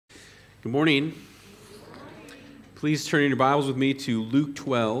Good morning. Please turn in your Bibles with me to Luke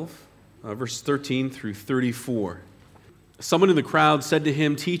 12, verses 13 through 34. Someone in the crowd said to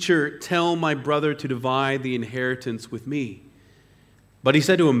him, "Teacher, tell my brother to divide the inheritance with me." But he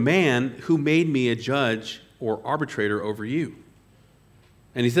said to him, "Man, who made me a judge or arbitrator over you?"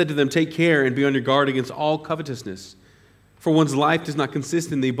 And he said to them, "Take care and be on your guard against all covetousness, for one's life does not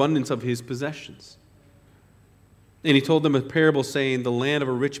consist in the abundance of his possessions." And he told them a parable, saying, "The land of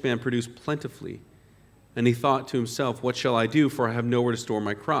a rich man produced plentifully. And he thought to himself, 'What shall I do? For I have nowhere to store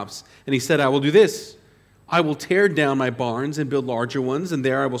my crops.' And he said, 'I will do this. I will tear down my barns and build larger ones, and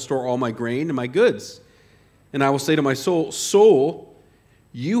there I will store all my grain and my goods. And I will say to my soul, Soul,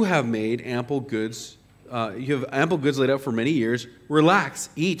 you have made ample goods. You have ample goods laid up for many years. Relax,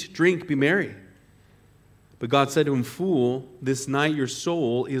 eat, drink, be merry.' But God said to him, 'Fool, this night your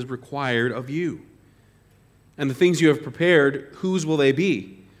soul is required of you. And the things you have prepared, whose will they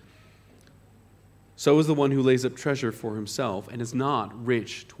be? So is the one who lays up treasure for himself and is not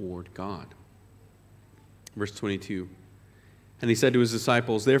rich toward God.'" Verse 22. And he said to his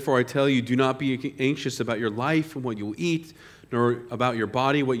disciples, "Therefore I tell you, do not be anxious about your life and what you will eat, nor about your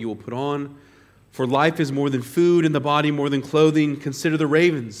body what you will put on. For life is more than food, and the body more than clothing. Consider the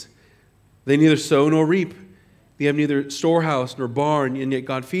ravens. They neither sow nor reap. They have neither storehouse nor barn, and yet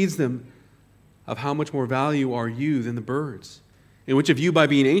God feeds them. Of how much more value are you than the birds? And which of you, by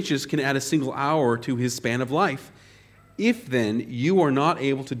being anxious, can add a single hour to his span of life? If then you are not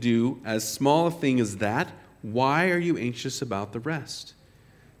able to do as small a thing as that, why are you anxious about the rest?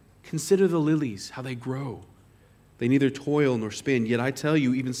 Consider the lilies, how they grow. They neither toil nor spin. Yet I tell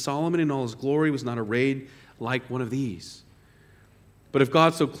you, even Solomon in all his glory was not arrayed like one of these. But if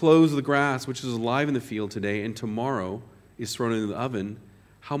God so clothes the grass, which is alive in the field today, and tomorrow is thrown into the oven,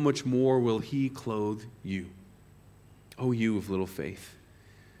 how much more will he clothe you, O you of little faith?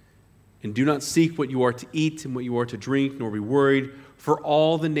 And do not seek what you are to eat and what you are to drink, nor be worried, for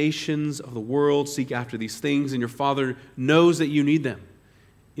all the nations of the world seek after these things, and your Father knows that you need them.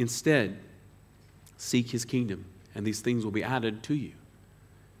 Instead, seek his kingdom, and these things will be added to you.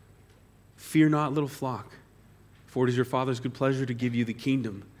 Fear not, little flock, for it is your Father's good pleasure to give you the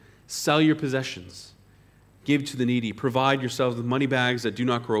kingdom. Sell your possessions. Give to the needy. Provide yourselves with money bags that do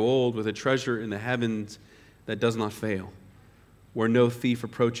not grow old, with a treasure in the heavens that does not fail, where no thief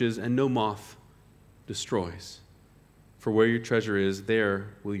approaches and no moth destroys. For where your treasure is, there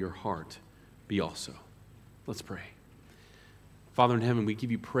will your heart be also." Let's pray. Father in heaven, we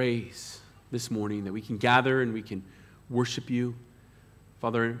give you praise this morning that we can gather and we can worship you.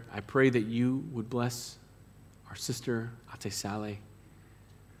 Father, I pray that you would bless our sister, Ate Saleh.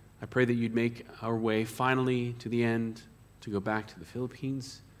 I pray that you'd make our way finally to the end to go back to the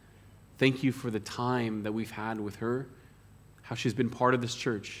Philippines. Thank you for the time that we've had with her, how she's been part of this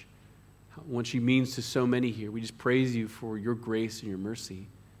church, what she means to so many here. We just praise you for your grace and your mercy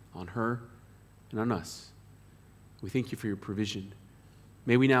on her and on us. We thank you for your provision.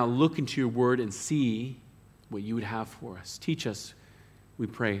 May we now look into your word and see what you would have for us. Teach us, we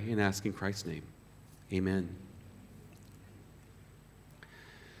pray and ask in Christ's name. Amen.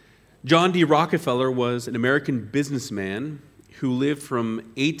 John D. Rockefeller was an American businessman who lived from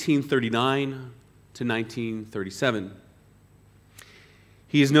 1839 to 1937.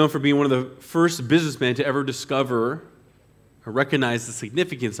 He is known for being one of the first businessmen to ever discover or recognize the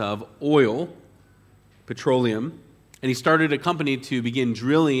significance of oil, petroleum, and he started a company to begin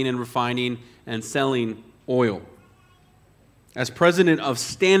drilling and refining and selling oil. As president of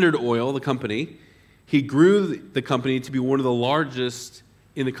Standard Oil, the company, he grew the company to be one of the largest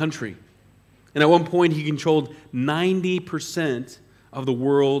in the country. And at one point, he controlled 90% of the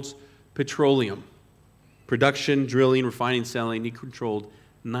world's petroleum. Production, drilling, refining, selling, he controlled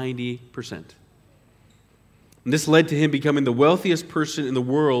 90%. And this led to him becoming the wealthiest person in the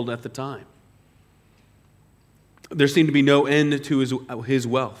world at the time. There seemed to be no end to his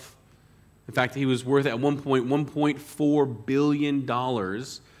wealth. In fact, he was worth at one point $1.4 billion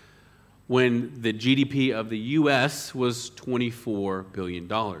when the GDP of the U.S. was $24 billion.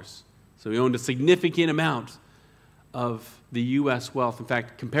 So he owned a significant amount of the U.S. wealth. In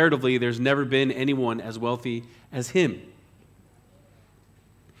fact, comparatively, there's never been anyone as wealthy as him.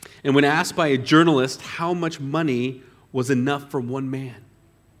 And when asked by a journalist how much money was enough for one man,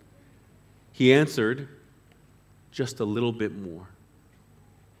 he answered, "Just a little bit more."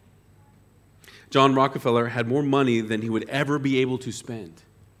 John Rockefeller had more money than he would ever be able to spend.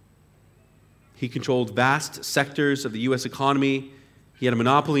 He controlled vast sectors of the U.S. economy. He had a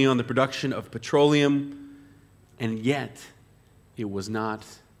monopoly on the production of petroleum, and yet it was not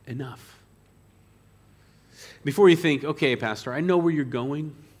enough. Before you think, okay, Pastor, I know where you're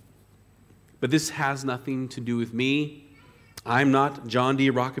going. but this has nothing to do with me. I'm not John D.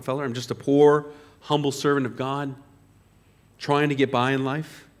 Rockefeller. I'm just a poor, humble servant of God trying to get by in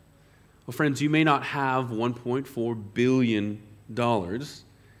life. Well, friends, you may not have $1.4 billion,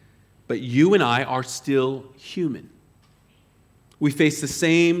 but you and I are still human. We face the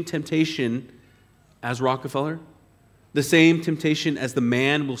same temptation as Rockefeller, the same temptation as the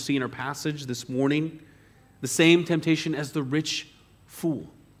man we'll see in our passage this morning, the same temptation as the rich fool.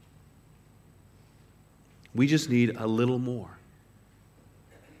 We just need a little more.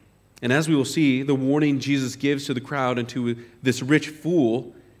 And as we will see, the warning Jesus gives to the crowd and to this rich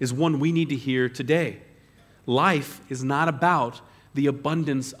fool is one we need to hear today. Life is not about the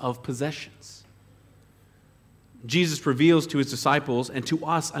abundance of possessions. Jesus reveals to his disciples and to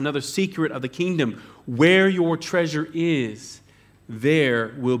us another secret of the kingdom. Where your treasure is,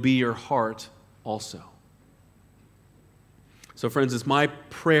 there will be your heart also. So friends, it's my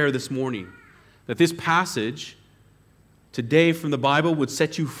prayer this morning that this passage today from the Bible would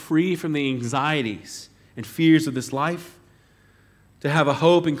set you free from the anxieties and fears of this life, to have a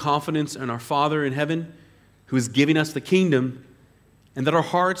hope and confidence in our Father in heaven who is giving us the kingdom, and that our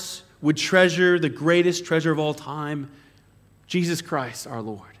hearts would treasure the greatest treasure of all time, Jesus Christ our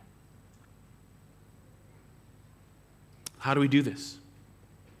Lord. How do we do this?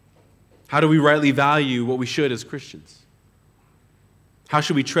 How do we rightly value what we should as Christians? How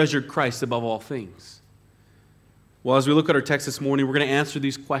should we treasure Christ above all things? Well, as we look at our text this morning, we're going to answer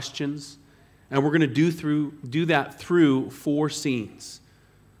these questions, and we're going to do that through 4 scenes.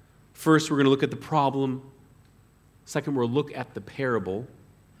 First, we're going to look at the problem. Second, we'll look at the parable.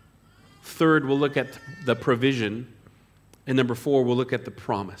 Third, we'll look at the provision. And number 4, we'll look at the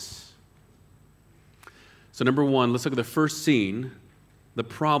promise. So number 1, let's look at the first scene, the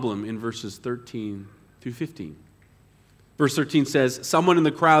problem in verses 13 through 15. Verse 13 says, someone in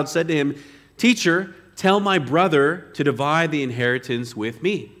the crowd said to him, "Teacher, tell my brother to divide the inheritance with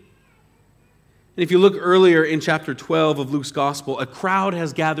me." And if you look earlier in chapter 12 of Luke's gospel, a crowd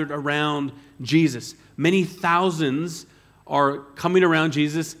has gathered around Jesus. Many thousands are coming around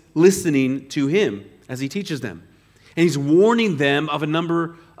Jesus, listening to him as he teaches them. And he's warning them of a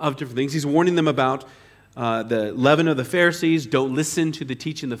number of different things. He's warning them about the leaven of the Pharisees. Don't listen to the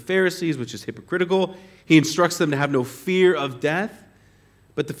teaching of the Pharisees, which is hypocritical. He instructs them to have no fear of death,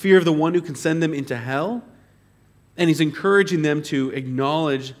 but the fear of the one who can send them into hell. And he's encouraging them to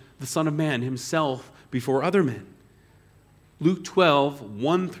acknowledge the Son of Man himself before other men. Luke 12,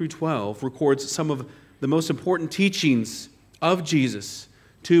 1 through 12 records some of the most important teachings of Jesus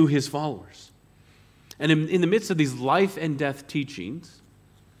to his followers. And in the midst of these life and death teachings,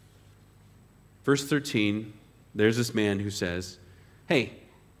 verse 13, there's this man who says, "Hey,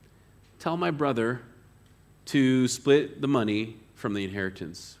 tell my brother to split the money from the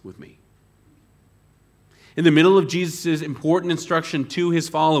inheritance with me." In the middle of Jesus' important instruction to his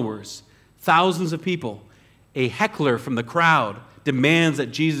followers, thousands of people, a heckler from the crowd demands that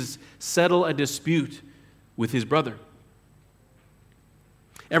Jesus settle a dispute with his brother.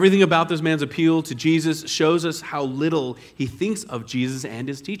 Everything about this man's appeal to Jesus shows us how little he thinks of Jesus and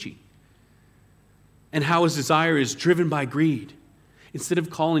his teaching, and how his desire is driven by greed. Instead of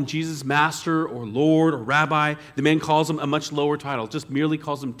calling Jesus master or Lord or rabbi, the man calls him a much lower title, just merely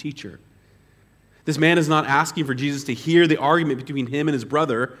calls him teacher. This man is not asking for Jesus to hear the argument between him and his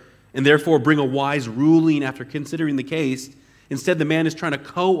brother and therefore bring a wise ruling after considering the case. Instead, the man is trying to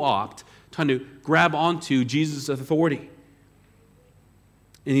co-opt, trying to grab onto Jesus' authority.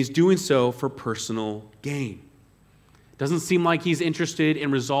 And he's doing so for personal gain. Doesn't seem like he's interested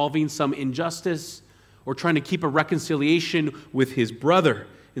in resolving some injustice or trying to keep a reconciliation with his brother.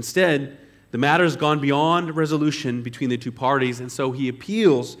 Instead, the matter has gone beyond resolution between the two parties, and so he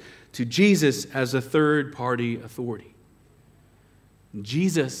appeals to Jesus as a third-party authority.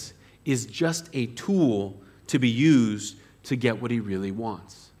 Jesus is just a tool to be used to get what he really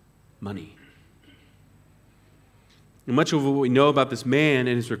wants: money. And much of what we know about this man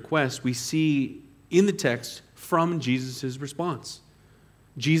and his request, we see in the text from Jesus' response.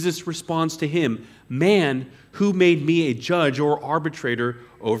 Jesus responds to him, "Man, who made me a judge or arbitrator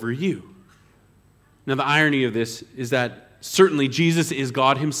over you?" Now, the irony of this is that certainly Jesus is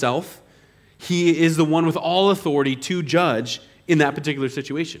God himself. He is the one with all authority to judge in that particular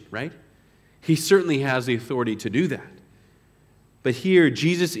situation, right? He certainly has the authority to do that. But here,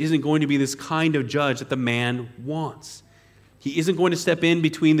 Jesus isn't going to be this kind of judge that the man wants. He isn't going to step in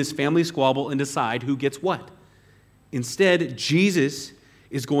between this family squabble and decide who gets what. Instead, Jesus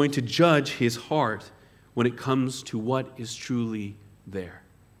is going to judge his heart when it comes to what is truly there.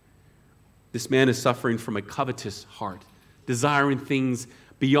 This man is suffering from a covetous heart, desiring things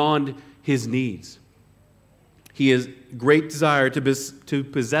beyond his needs. He has great desire to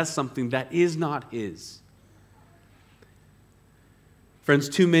possess something that is not his. Friends,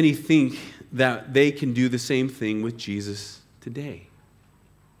 too many think that they can do the same thing with Jesus today.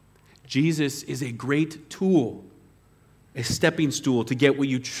 Jesus is a great tool, a stepping stool to get what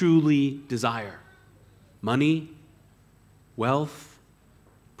you truly desire. Money, wealth,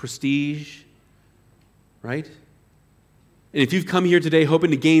 prestige, right? And if you've come here today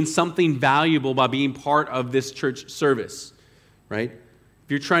hoping to gain something valuable by being part of this church service, right? If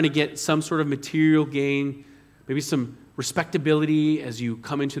you're trying to get some sort of material gain, maybe some respectability as you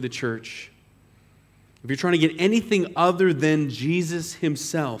come into the church, if you're trying to get anything other than Jesus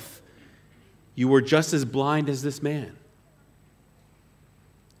himself, you are just as blind as this man.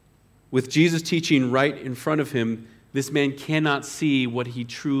 With Jesus teaching right in front of him, this man cannot see what he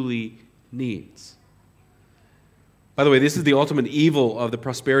truly needs. By the way, this is the ultimate evil of the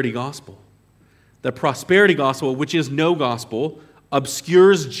prosperity gospel. The prosperity gospel, which is no gospel,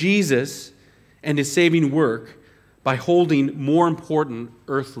 obscures Jesus and his saving work by holding more important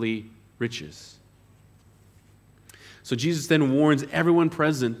earthly riches. So Jesus then warns everyone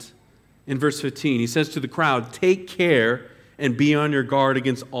present in verse 15. He says to the crowd, "Take care and be on your guard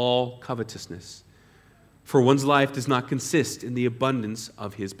against all covetousness, for one's life does not consist in the abundance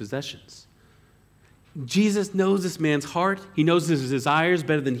of his possessions." Jesus knows this man's heart. He knows his desires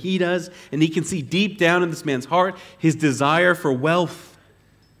better than he does, and he can see deep down in this man's heart his desire for wealth,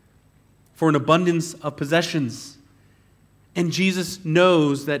 for an abundance of possessions. And Jesus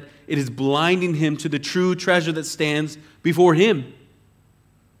knows that it is blinding him to the true treasure that stands before him.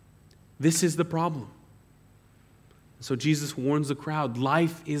 This is the problem. So Jesus warns the crowd,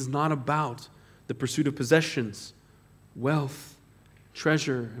 life is not about the pursuit of possessions, wealth,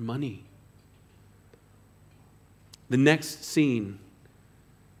 treasure, and money. The next scene,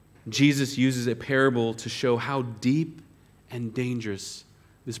 Jesus uses a parable to show how deep and dangerous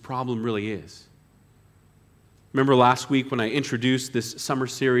this problem really is. Remember last week when I introduced this summer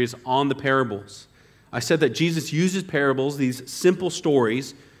series on the parables, I said that Jesus uses parables, these simple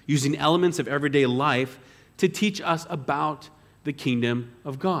stories, using elements of everyday life to teach us about the kingdom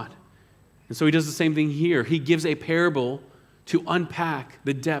of God. And so he does the same thing here. He gives a parable to unpack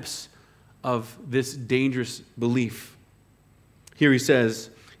the depths of this dangerous belief. Here he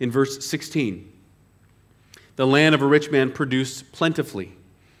says in verse 16, "The land of a rich man produced plentifully.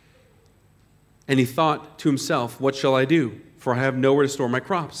 And he thought to himself, 'What shall I do? For I have nowhere to store my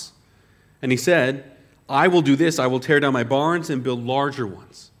crops.' And he said, 'I will do this. I will tear down my barns and build larger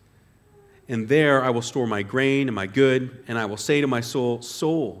ones. And there I will store my grain and my good. And I will say to my soul,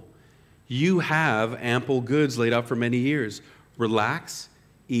 Soul, you have ample goods laid up for many years. Relax,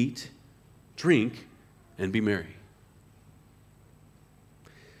 eat, drink, and be merry.'"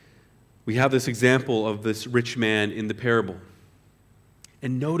 We have this example of this rich man in the parable.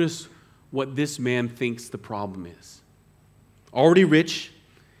 And notice what this man thinks the problem is. Already rich,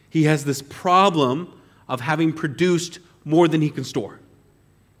 he has this problem of having produced more than he can store.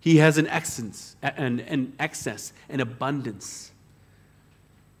 He has an excess, an abundance.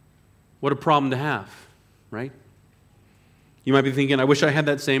 What a problem to have, right? You might be thinking, I wish I had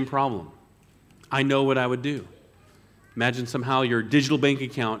that same problem. I know what I would do. Imagine somehow your digital bank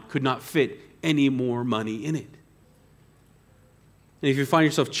account could not fit any more money in it. And if you find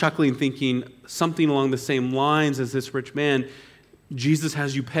yourself chuckling, thinking something along the same lines as this rich man, Jesus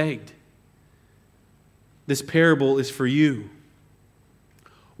has you pegged. This parable is for you.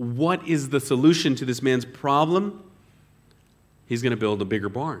 What is the solution to this man's problem? He's going to build a bigger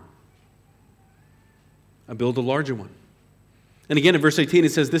barn. Build a larger one. And again, in verse 18,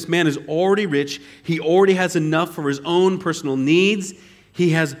 it says, this man is already rich. He already has enough for his own personal needs.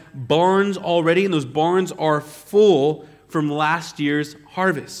 He has barns already, and those barns are full from last year's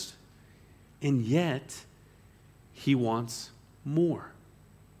harvest. And yet, he wants more.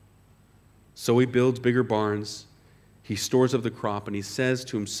 So he builds bigger barns. He stores up the crop, and he says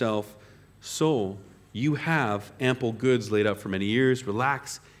to himself, Soul, you have ample goods laid up for many years.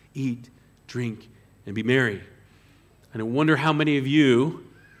 Relax, eat, drink, and be merry. And I wonder how many of you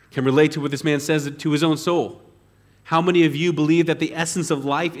can relate to what this man says to his own soul. How many of you believe that the essence of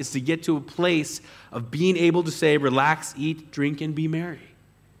life is to get to a place of being able to say, relax, eat, drink, and be merry?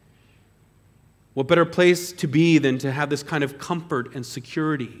 What better place to be than to have this kind of comfort and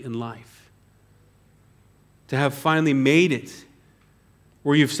security in life? To have finally made it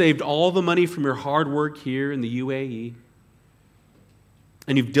where you've saved all the money from your hard work here in the UAE,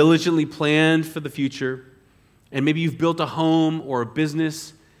 and you've diligently planned for the future, and maybe you've built a home or a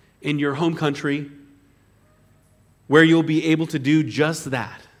business in your home country where you'll be able to do just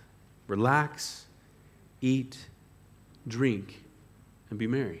that. relax, eat, drink, and be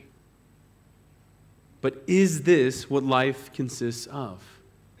merry. But is this what life consists of?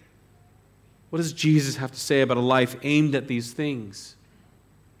 What does Jesus have to say about a life aimed at these things?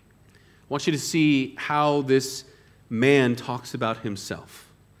 I want you to see how this man talks about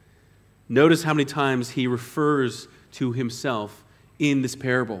himself. Notice how many times he refers to himself in this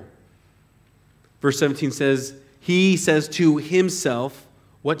parable. Verse 17 says, he says to himself,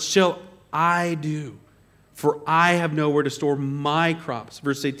 "What shall I do? For I have nowhere to store my crops."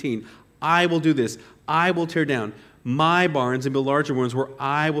 Verse 18, "I will do this. I will tear down my barns and build larger ones where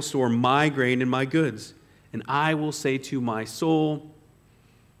I will store my grain and my goods. And I will say to my soul,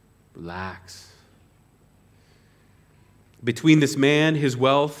 relax." Between this man, his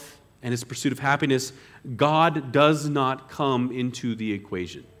wealth, and his pursuit of happiness, God does not come into the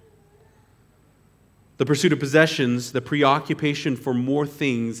equation. The pursuit of possessions, the preoccupation for more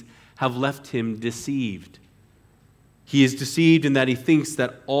things have left him deceived. He is deceived in that he thinks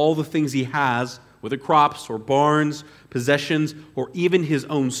that all the things he has, whether crops or barns, possessions, or even his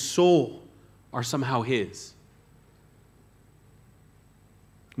own soul, are somehow his,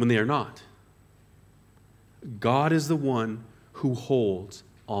 when they are not. God is the one who holds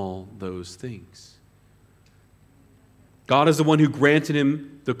all those things. God is the one who granted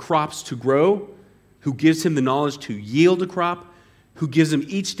him the crops to grow, who gives him the knowledge to yield a crop, who gives him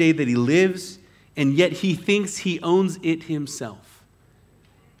each day that he lives, and yet he thinks he owns it himself.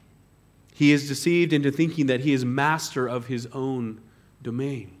 He is deceived into thinking that he is master of his own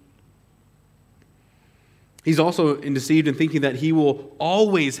domain. He's also deceived in thinking that he will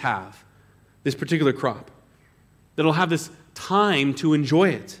always have this particular crop, that he'll have this time to enjoy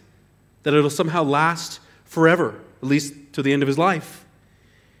it, that it'll somehow last forever, at least to the end of his life.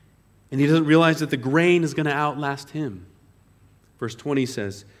 And he doesn't realize that the grain is going to outlast him. Verse 20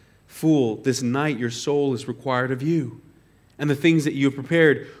 says, "Fool, this night your soul is required of you, and the things that you have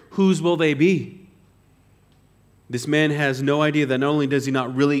prepared, whose will they be?" This man has no idea that not only does he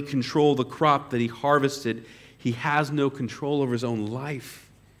not really control the crop that he harvested, he has no control over his own life.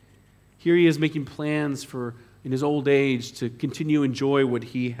 Here he is making plans for, in his old age, to continue to enjoy what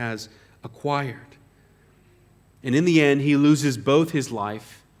he has acquired. And in the end, he loses both his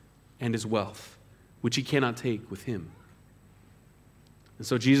life and his wealth, which he cannot take with him. And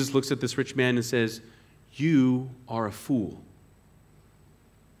so Jesus looks at this rich man and says, "You are a fool."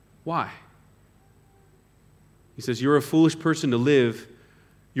 Why? He says, "You're a foolish person to live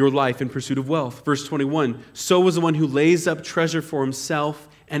your life in pursuit of wealth." Verse 21, "So is the one who lays up treasure for himself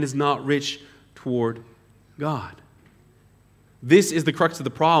and is not rich toward God." This is the crux of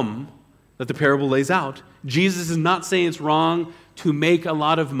the problem that the parable lays out. Jesus is not saying it's wrong to make a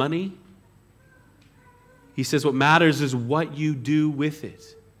lot of money. He says what matters is what you do with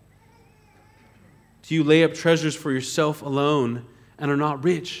it. Do you lay up treasures for yourself alone and are not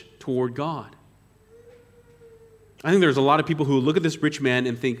rich toward God? I think there's a lot of people who look at this rich man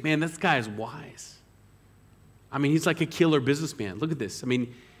and think, man, this guy is wise. I mean, he's like a killer businessman. Look at this. I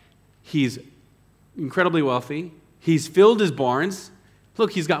mean, he's incredibly wealthy. He's filled his barns.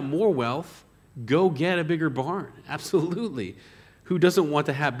 Look, he's got more wealth. Go get a bigger barn. Absolutely. Who doesn't want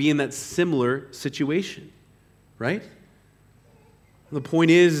to be in that similar situation, right? The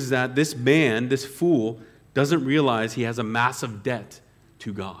point is that this man, this fool, doesn't realize he has a massive debt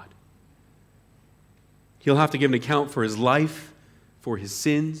to God. He'll have to give an account for his life, for his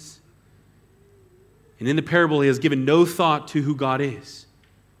sins. And in the parable, he has given no thought to who God is.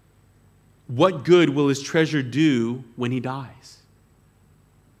 What good will his treasure do when he dies?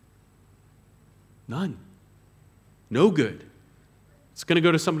 None. No good. It's going to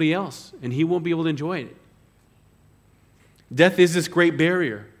go to somebody else, and he won't be able to enjoy it. Death is this great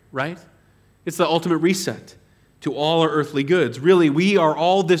barrier, right? It's the ultimate reset to all our earthly goods. Really, we are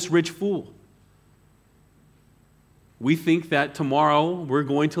all this rich fool. We think that tomorrow we're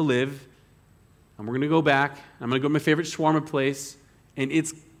going to live, and we're going to go back. I'm going to go to my favorite shawarma place, and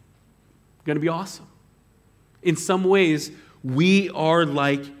it's going to be awesome. In some ways, we are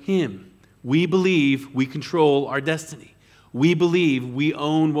like him. We believe we control our destiny. We believe we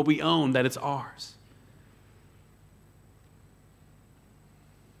own what we own, that it's ours.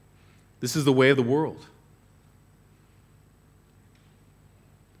 This is the way of the world.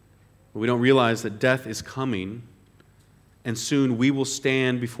 We don't realize that death is coming, and soon we will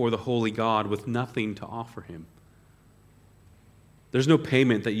stand before the holy God with nothing to offer him. There's no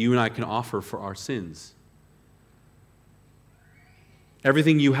payment that you and I can offer for our sins.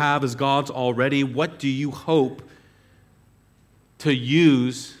 Everything you have is God's already. What do you hope to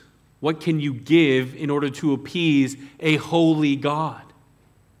use? What can you give in order to appease a holy God?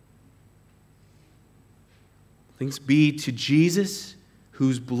 Thanks be to Jesus,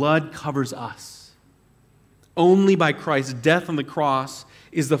 whose blood covers us. Only by Christ's death on the cross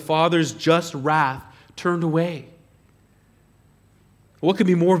is the Father's just wrath turned away. What could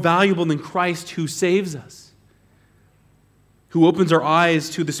be more valuable than Christ who saves us, who opens our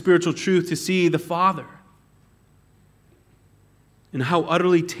eyes to the spiritual truth to see the Father? And how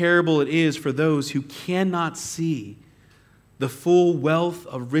utterly terrible it is for those who cannot see the full wealth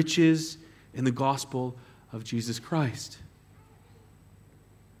of riches in the gospel of Jesus Christ,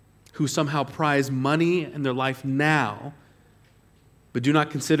 who somehow prize money in their life now, but do not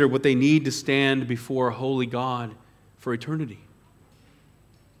consider what they need to stand before a holy God for eternity.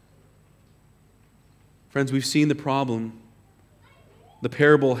 Friends, we've seen the problem. The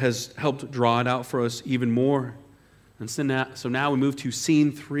parable has helped draw it out for us even more. And so now we move to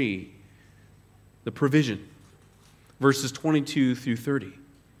scene 3, the provision, verses 22 through 30.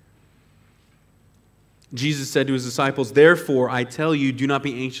 Jesus said to his disciples, "Therefore, I tell you, do not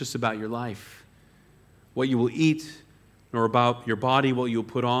be anxious about your life, what you will eat, nor about your body, what you will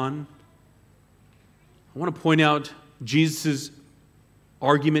put on." I want to point out Jesus'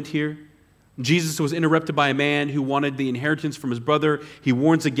 argument here. Jesus was interrupted by a man who wanted the inheritance from his brother. He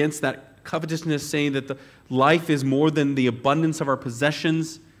warns against that covetousness, saying that the life is more than the abundance of our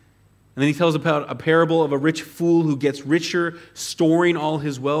possessions. And then he tells about a parable of a rich fool who gets richer, storing all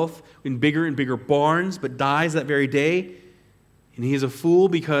his wealth in bigger and bigger barns, but dies that very day. And he is a fool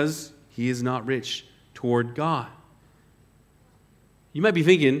because he is not rich toward God. You might be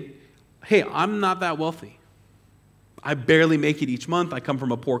thinking, hey, I'm not that wealthy. I barely make it each month. I come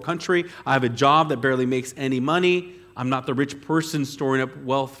from a poor country. I have a job that barely makes any money. I'm not the rich person storing up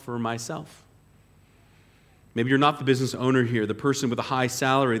wealth for myself. Maybe you're not the business owner here, the person with a high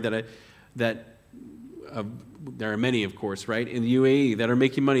salary that there are many, of course, right, in the UAE that are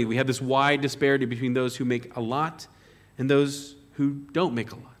making money. We have this wide disparity between those who make a lot and those who don't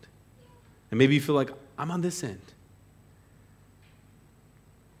make a lot. And maybe you feel like, I'm on this end.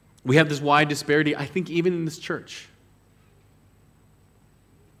 We have this wide disparity, I think, even in this church.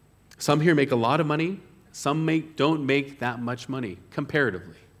 Some here make a lot of money. Some don't make that much money,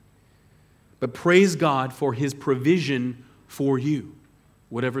 comparatively. But praise God for His provision for you,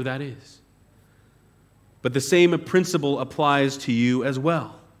 whatever that is. But the same principle applies to you as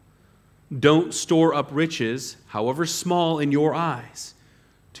well. Don't store up riches, however small in your eyes,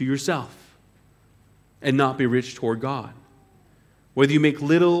 to yourself, and not be rich toward God. Whether you make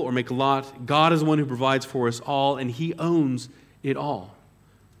little or make a lot, God is the one who provides for us all, and He owns it all.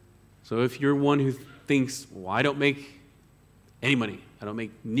 So if you're one who thinks, well, I don't make any money, I don't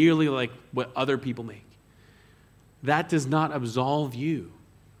make nearly like what other people make, that does not absolve you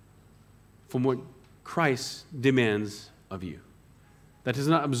from what Christ demands of you. That does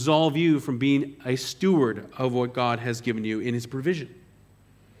not absolve you from being a steward of what God has given you in His provision.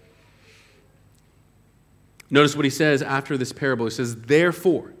 Notice what He says after this parable. He says,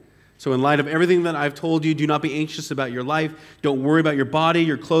 therefore. So in light of everything that I've told you, do not be anxious about your life. Don't worry about your body,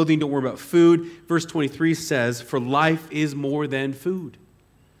 your clothing. Don't worry about food. Verse 23 says, for life is more than food,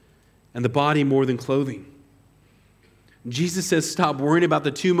 and the body more than clothing. Jesus says, stop worrying about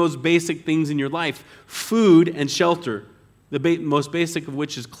the two most basic things in your life, food and shelter, the most basic of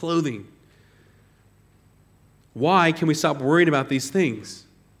which is clothing. Why can we stop worrying about these things?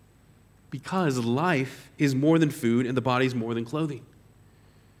 Because life is more than food and the body is more than clothing.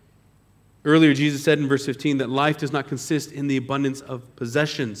 Earlier, Jesus said in verse 15 that life does not consist in the abundance of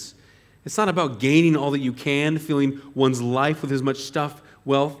possessions. It's not about gaining all that you can, filling one's life with as much stuff,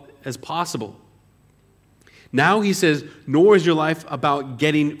 wealth as possible. Now he says, nor is your life about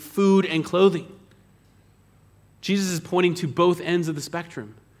getting food and clothing. Jesus is pointing to both ends of the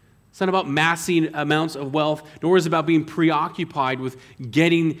spectrum. It's not about massing amounts of wealth, nor is it about being preoccupied with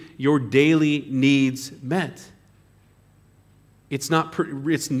getting your daily needs met. It's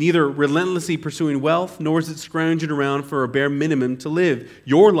neither relentlessly pursuing wealth, nor is it scrounging around for a bare minimum to live.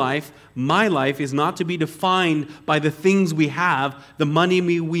 Your life, my life, is not to be defined by the things we have, the money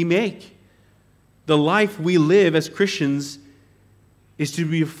we make. The life we live as Christians is to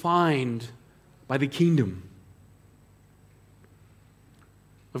be defined by the kingdom.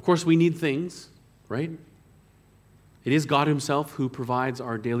 Of course, we need things, right? It is God Himself who provides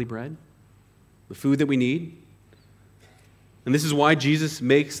our daily bread, the food that we need. And this is why Jesus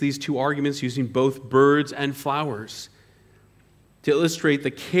makes these two arguments using both birds and flowers to illustrate the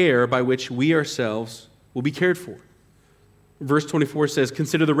care by which we ourselves will be cared for. Verse 24 says,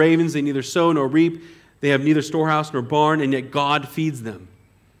 consider the ravens, they neither sow nor reap, they have neither storehouse nor barn, and yet God feeds them.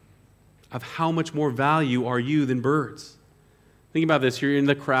 Of how much more value are you than birds? Think about this. You're in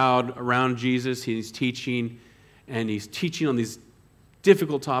the crowd around Jesus. He's teaching, and he's teaching on these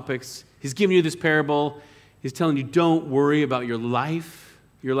difficult topics. He's giving you this parable. He's telling you, don't worry about your life.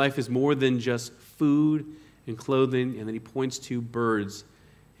 Your life is more than just food and clothing. And then he points to birds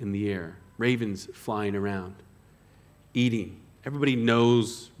in the air, ravens flying around, eating. Everybody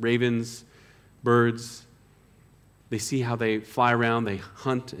knows ravens, birds. They see how they fly around, they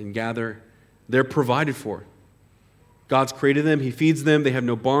hunt and gather. They're provided for. God's created them, he feeds them, they have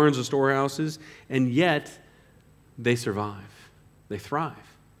no barns or storehouses, and yet they survive. They thrive.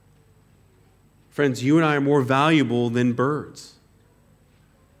 Friends, you and I are more valuable than birds.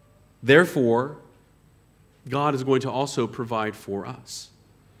 Therefore, God is going to also provide for us.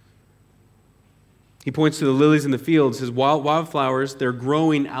 He points to the lilies in the field, says wildflowers, they're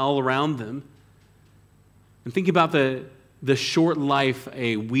growing all around them. And think about the short life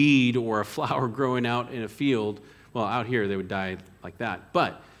a weed or a flower growing out in a field. Well, out here they would die like that.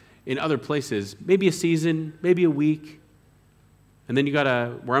 But in other places, maybe a season, maybe a week. And then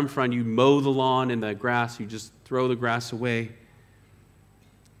where I'm from, you mow the lawn and the grass, you just throw the grass away.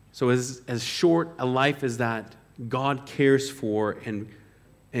 So as short a life as that, God cares for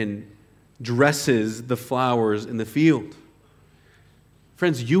and dresses the flowers in the field.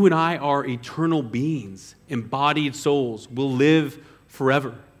 Friends, you and I are eternal beings, embodied souls, will live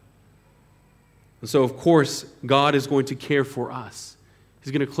forever. And so, of course, God is going to care for us.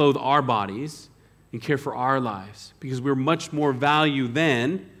 He's going to clothe our bodies and care for our lives because we're much more value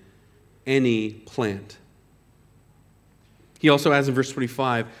than any plant. He also adds in verse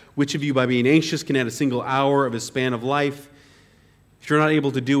 25, which of you by being anxious can add a single hour of his span of life? If you're not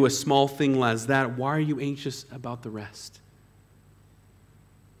able to do a small thing as that, why are you anxious about the rest?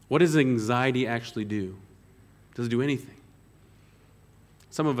 What does anxiety actually do? Does it do anything?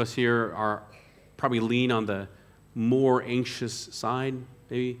 Some of us here are probably lean on the more anxious side,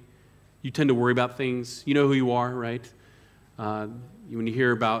 maybe. You tend to worry about things. You know who you are, right? When you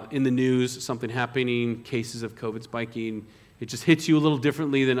hear about in the news something happening, cases of COVID spiking, it just hits you a little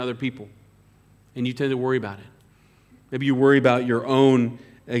differently than other people. And you tend to worry about it. Maybe you worry about your own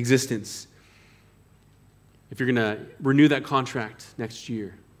existence. If you're going to renew that contract next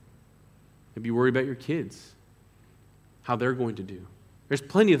year. Maybe you worry about your kids, how they're going to do. There's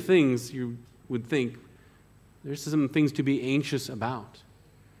plenty of things you would think, there's some things to be anxious about.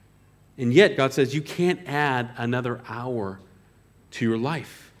 And yet, God says you can't add another hour to your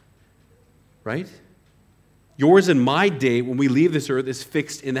life. Right? Yours and my day when we leave this earth is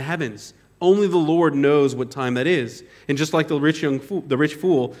fixed in the heavens. Only the Lord knows what time that is. And just like the rich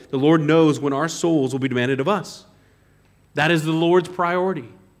fool, the Lord knows when our souls will be demanded of us. That is the Lord's priority.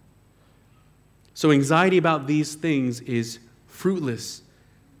 So anxiety about these things is fruitless,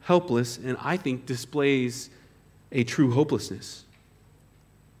 helpless, and I think displays a true hopelessness.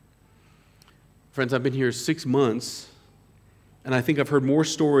 Friends, I've been here 6 months, and I think I've heard more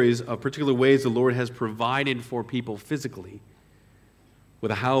stories of particular ways the Lord has provided for people physically,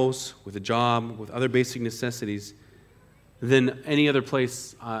 with a house, with a job, with other basic necessities, than any other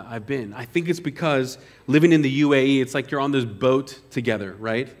place I've been. I think it's because living in the UAE, it's like you're on this boat together,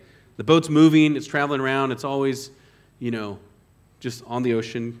 right? The boat's moving, it's traveling around, it's always, just on the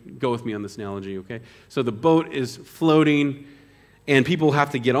ocean. Go with me on this analogy, okay? So the boat is floating, and people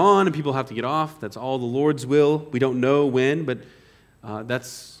have to get on and people have to get off. That's all the Lord's will. We don't know when, but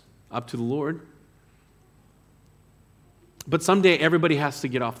that's up to the Lord. But someday everybody has to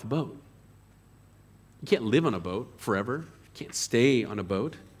get off the boat. You can't live on a boat forever. You can't stay on a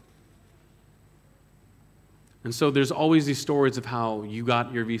boat. And so there's always these stories of how you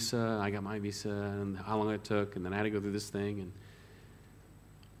got your visa, I got my visa, and how long it took, and then I had to go through this thing.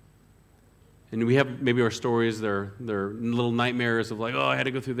 And we have maybe our stories, they're little nightmares of like, oh, I had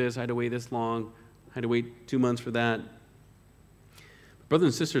to go through this, I had to wait this long, I had to wait 2 months for that. Brothers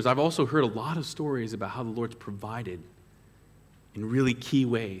and sisters, I've also heard a lot of stories about how the Lord's provided in really key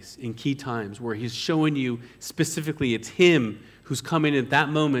ways, in key times, where he's showing you specifically it's him who's coming at that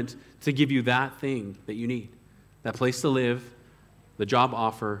moment to give you that thing that you need. That place to live, the job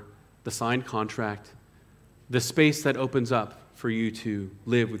offer, the signed contract, the space that opens up for you to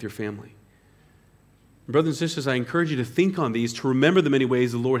live with your family. Brothers and sisters, I encourage you to think on these, to remember the many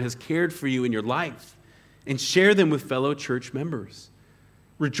ways the Lord has cared for you in your life, and share them with fellow church members.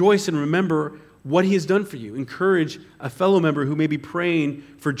 Rejoice and remember what he has done for you. Encourage a fellow member who may be praying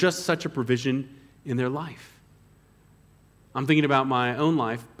for just such a provision in their life. I'm thinking about my own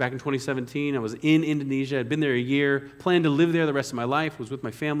life. Back in 2017, I was in Indonesia. I'd been there a year, planned to live there the rest of my life, was with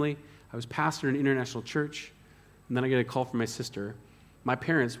my family. I was pastor in an international church. And then I get a call from my sister. My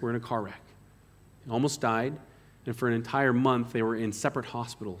parents were in a car wreck. Almost died. And for an entire month, they were in separate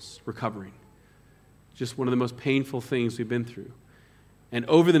hospitals recovering. just one of the most painful things we've been through. And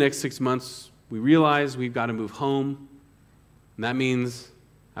over the next 6 months, we realize we've got to move home. And that means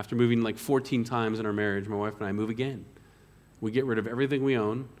after moving like 14 times in our marriage, my wife and I move again. We get rid of everything we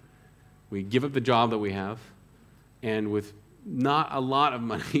own. We give up the job that we have. And with not a lot of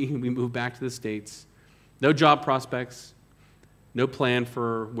money, we move back to the States. No job prospects, no plan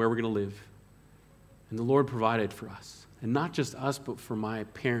for where we're going to live. And the Lord provided for us. And not just us, but for my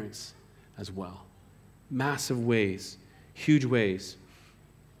parents as well. Massive ways, huge ways.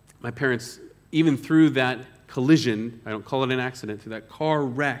 My parents, even through that collision, I don't call it an accident, through that car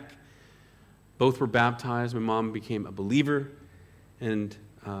wreck, both were baptized. My mom became a believer and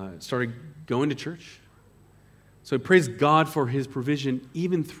started going to church. So I praise God for his provision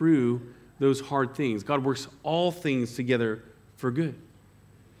even through those hard things. God works all things together for good.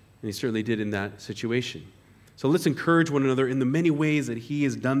 And he certainly did in that situation. So let's encourage one another in the many ways that he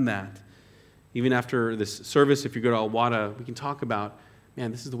has done that. Even after this service, if you go to Alwada, we can talk about,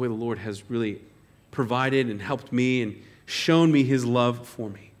 man, this is the way the Lord has really provided and helped me and shown me his love for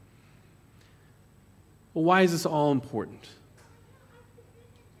me. Well, why is this all important?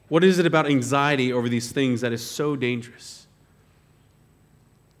 What is it about anxiety over these things that is so dangerous?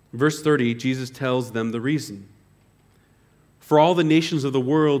 In verse 30, Jesus tells them the reason. For all the nations of the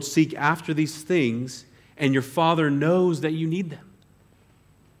world seek after these things, and your Father knows that you need them.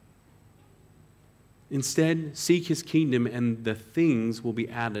 Instead, seek his kingdom, and the things will be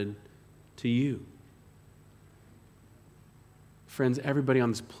added to you. Friends, everybody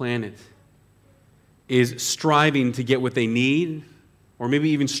on this planet is striving to get what they need, or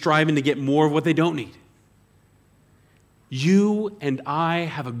maybe even striving to get more of what they don't need. You and I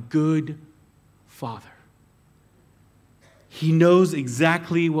have a good Father. He knows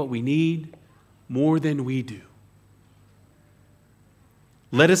exactly what we need more than we do.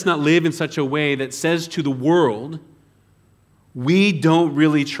 Let us not live in such a way that says to the world, we don't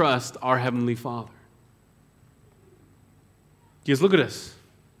really trust our Heavenly Father. Because look at us.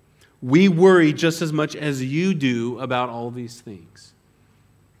 We worry just as much as you do about all these things.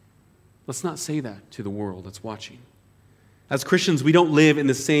 Let's not say that to the world that's watching. As Christians, we don't live in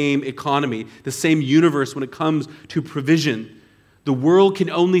the same economy, the same universe when it comes to provision. The world can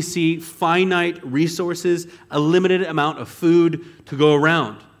only see finite resources, a limited amount of food to go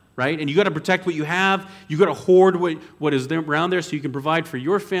around, right? And you got to protect what you have. You got to hoard what is there around there so you can provide for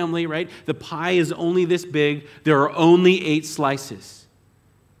your family, right? The pie is only this big. There are only 8 slices.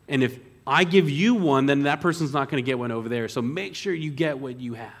 And if I give you one, then that person's not going to get one over there. So make sure you get what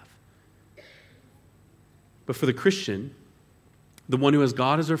you have. But for the Christian, the one who has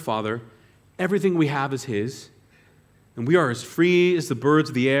God as their Father, everything we have is his. And we are as free as the birds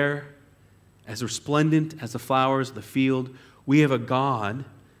of the air, as resplendent as the flowers of the field. We have a God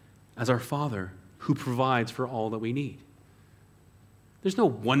as our Father who provides for all that we need. There's no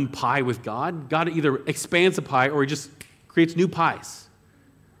one pie with God. God either expands the pie or he just creates new pies.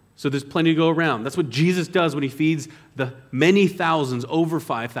 So there's plenty to go around. That's what Jesus does when he feeds the many thousands, over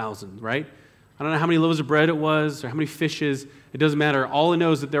 5,000, right? I don't know how many loaves of bread it was or how many fishes. It doesn't matter. All I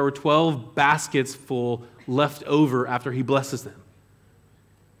know is that there were 12 baskets full left over after he blesses them.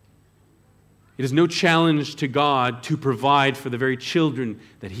 It is no challenge to God to provide for the very children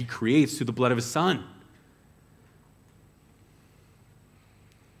that he creates through the blood of his Son.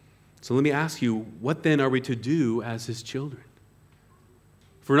 So let me ask you, what then are we to do as his children?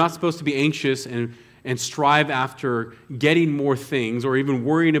 If we're not supposed to be anxious and strive after getting more things or even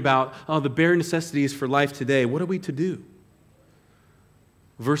worrying about the bare necessities for life today, what are we to do?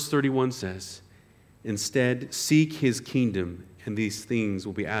 Verse 31 says, instead, seek his kingdom, and these things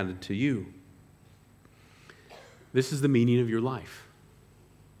will be added to you. This is the meaning of your life.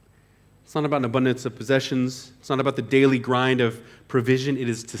 It's not about an abundance of possessions. It's not about the daily grind of provision. It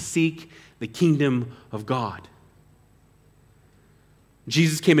is to seek the kingdom of God.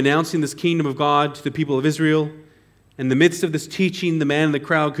 Jesus came announcing this kingdom of God to the people of Israel. In the midst of this teaching, the man in the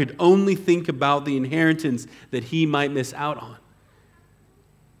crowd could only think about the inheritance that he might miss out on.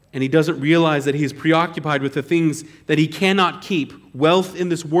 And he doesn't realize that he is preoccupied with the things that he cannot keep, wealth in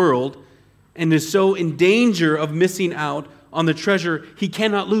this world, and is so in danger of missing out on the treasure he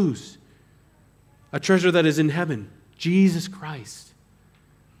cannot lose. A treasure that is in heaven, Jesus Christ.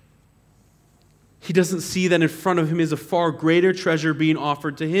 He doesn't see that in front of him is a far greater treasure being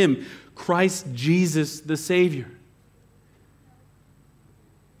offered to him, Christ Jesus the Savior.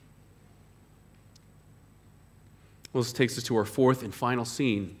 Well, this takes us to our fourth and final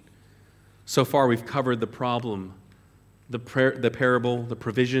scene. So far, we've covered the problem, the parable, the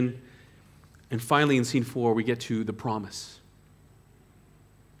provision, and finally in scene 4, we get to the promise.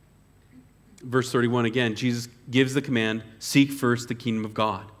 Verse 31 again, Jesus gives the command, seek first the kingdom of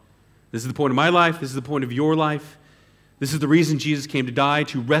God. This is the point of my life. This is the point of your life. This is the reason Jesus came to die,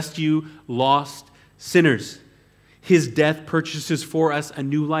 to rescue lost sinners. His death purchases for us a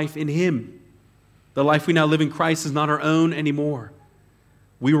new life in Him. The life we now live in Christ is not our own anymore.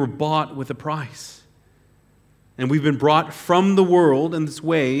 We were bought with a price. And we've been brought from the world in its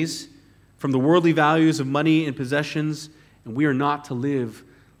ways, from the worldly values of money and possessions, and we are not to live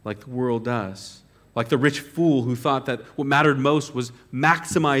like the world does. Like the rich fool who thought that what mattered most was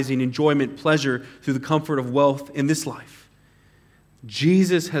maximizing enjoyment, pleasure through the comfort of wealth in this life.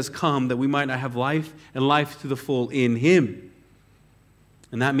 Jesus has come that we might not have life and life to the full in Him.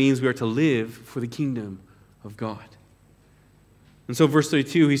 And that means we are to live for the kingdom of God. And so verse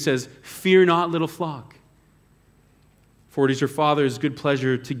 32, he says, fear not, little flock, for it is your Father's good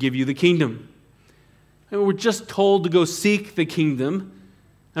pleasure to give you the kingdom. And we're just told to go seek the kingdom.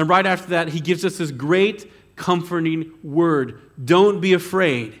 And right after that, he gives us this great, comforting word. Don't be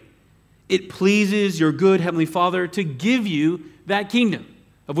afraid. It pleases your good Heavenly Father to give you that kingdom,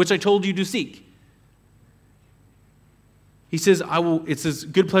 of which I told you to seek. He says, it's His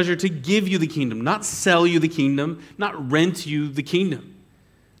good pleasure to give you the kingdom, not sell you the kingdom, not rent you the kingdom.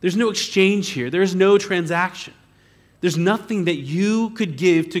 There's no exchange here. There's no transaction. There's nothing that you could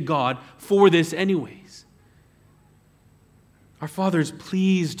give to God for this anyways. Our Father is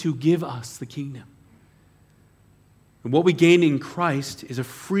pleased to give us the kingdom. And what we gain in Christ is a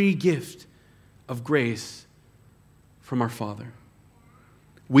free gift of grace from our Father.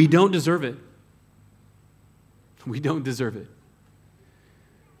 We don't deserve it. We don't deserve it.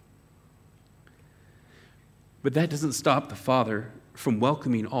 But that doesn't stop the Father from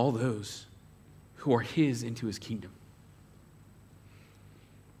welcoming all those who are His into His kingdom.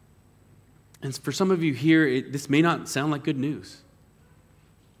 And for some of you here, this may not sound like good news.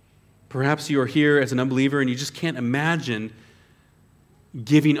 Perhaps you are here as an unbeliever and you just can't imagine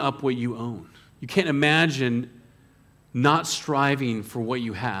giving up what you own. You can't imagine not striving for what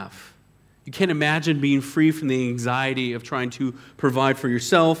you have. You can't imagine being free from the anxiety of trying to provide for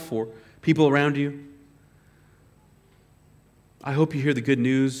yourself or people around you. I hope you hear the good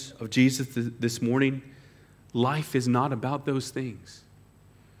news of Jesus this morning. Life is not about those things.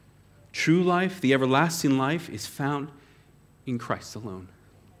 True life, the everlasting life, is found in Christ alone.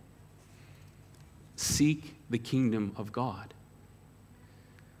 Seek the kingdom of God.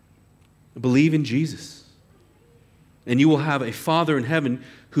 Believe in Jesus. And you will have a Father in heaven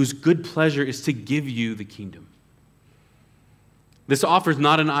whose good pleasure is to give you the kingdom. This offer is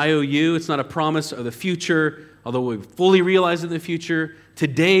not an IOU. It's not a promise of the future, although we fully realize it in the future.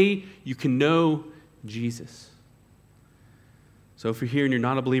 Today, you can know Jesus. So if you're here and you're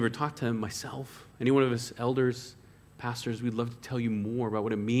not a believer, talk to myself, any one of us elders, pastors. We'd love to tell you more about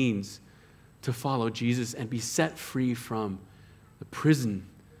what it means to follow Jesus and be set free from the prison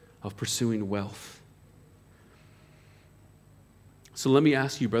of pursuing wealth. So let me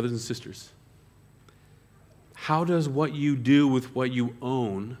ask you, brothers and sisters, how does what you do with what you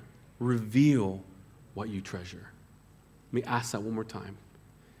own reveal what you treasure? Let me ask that one more time.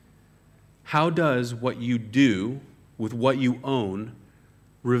 How does what you do with what you own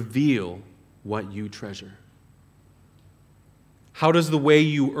reveal what you treasure? How does the way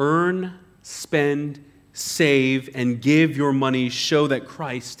you earn, spend, save, and give your money show that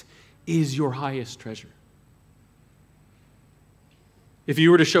Christ is your highest treasure? If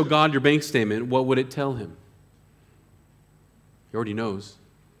you were to show God your bank statement, what would it tell Him? He already knows.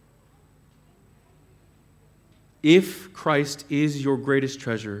 If Christ is your greatest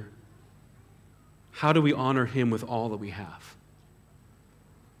treasure, how do we honor Him with all that we have?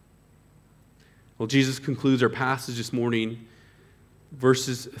 Well, Jesus concludes our passage this morning,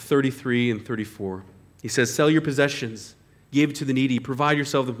 verses 33 and 34. He says, sell your possessions, give to the needy, provide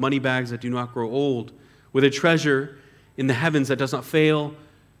yourself with money bags that do not grow old, with a treasure in the heavens that does not fail,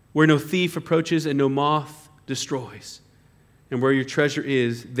 where no thief approaches and no moth destroys. And where your treasure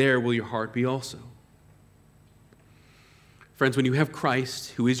is, there will your heart be also. Friends, when you have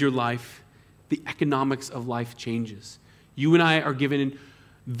Christ, who is your life, the economics of life changes. You and I are given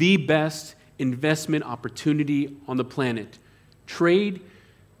the best investment opportunity on the planet. Trade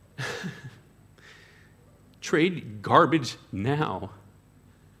garbage now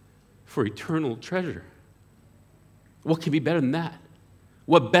for eternal treasure. What can be better than that?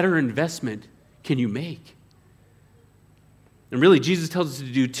 What better investment can you make? And really, Jesus tells us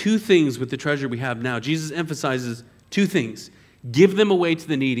to do two things with the treasure we have now. Jesus emphasizes two things. Give them away to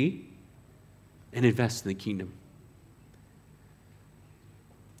the needy and invest in the kingdom.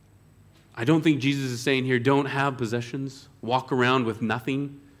 I don't think Jesus is saying here, don't have possessions, walk around with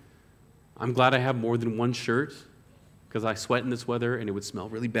nothing. I'm glad I have more than one shirt because I sweat in this weather and it would smell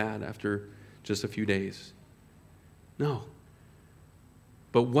really bad after just a few days. No.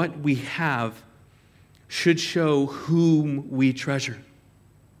 But what we have should show whom we treasure.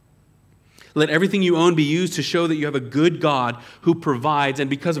 Let everything you own be used to show that you have a good God who provides, and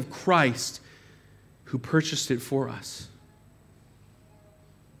because of Christ, who purchased it for us.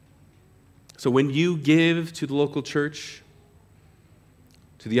 So when you give to the local church,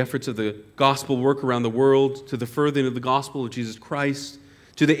 to the efforts of the gospel work around the world, to the furthering of the gospel of Jesus Christ,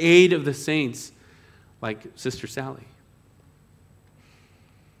 to the aid of the saints like Sister Sally,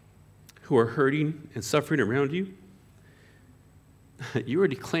 who are hurting and suffering around you, you are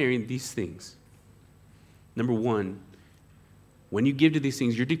declaring these things. Number one, when you give to these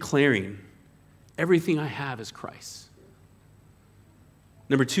things, you're declaring everything I have is Christ.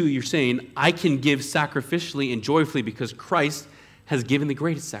 Number two, you're saying, I can give sacrificially and joyfully because Christ has given the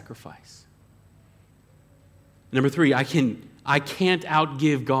greatest sacrifice. Number three, I can't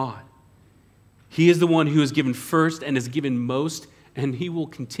outgive God. He is the one who has given first and has given most, and he will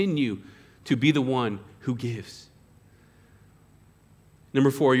continue to be the one who gives.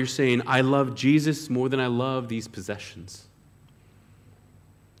 Number four, you're saying, I love Jesus more than I love these possessions.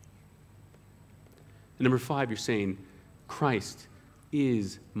 And number five, you're saying, Christ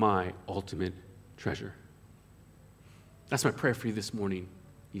is my ultimate treasure. That's my prayer for you this morning,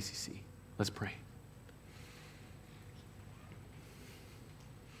 ECC. Let's pray.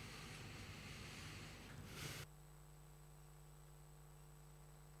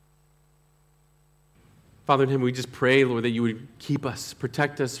 Father in heaven, we just pray, Lord, that you would keep us,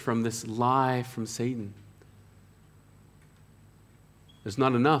 protect us from this lie from Satan. There's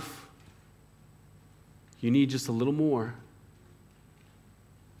not enough. You need just a little more.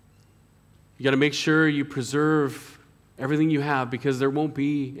 You got to make sure you preserve everything you have because there won't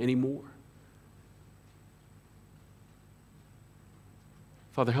be any more.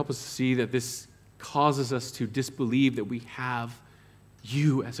 Father, help us to see that this causes us to disbelieve that we have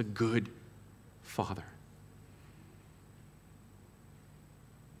you as a good Father.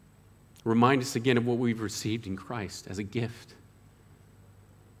 Remind us again of what we've received in Christ as a gift.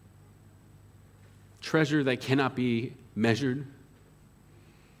 Treasure that cannot be measured,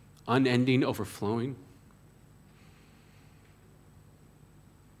 unending, overflowing.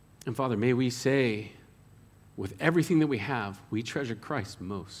 And Father, may we say, with everything that we have, we treasure Christ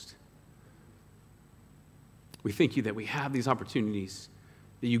most. We thank you that we have these opportunities,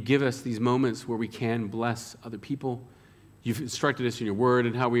 that you give us these moments where we can bless other people. You've instructed us in your word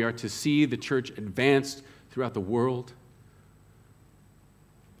and how we are to see the church advanced throughout the world.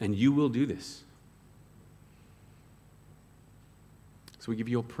 And you will do this. So we give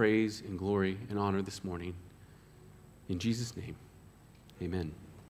you all praise and glory and honor this morning. In Jesus' name, amen.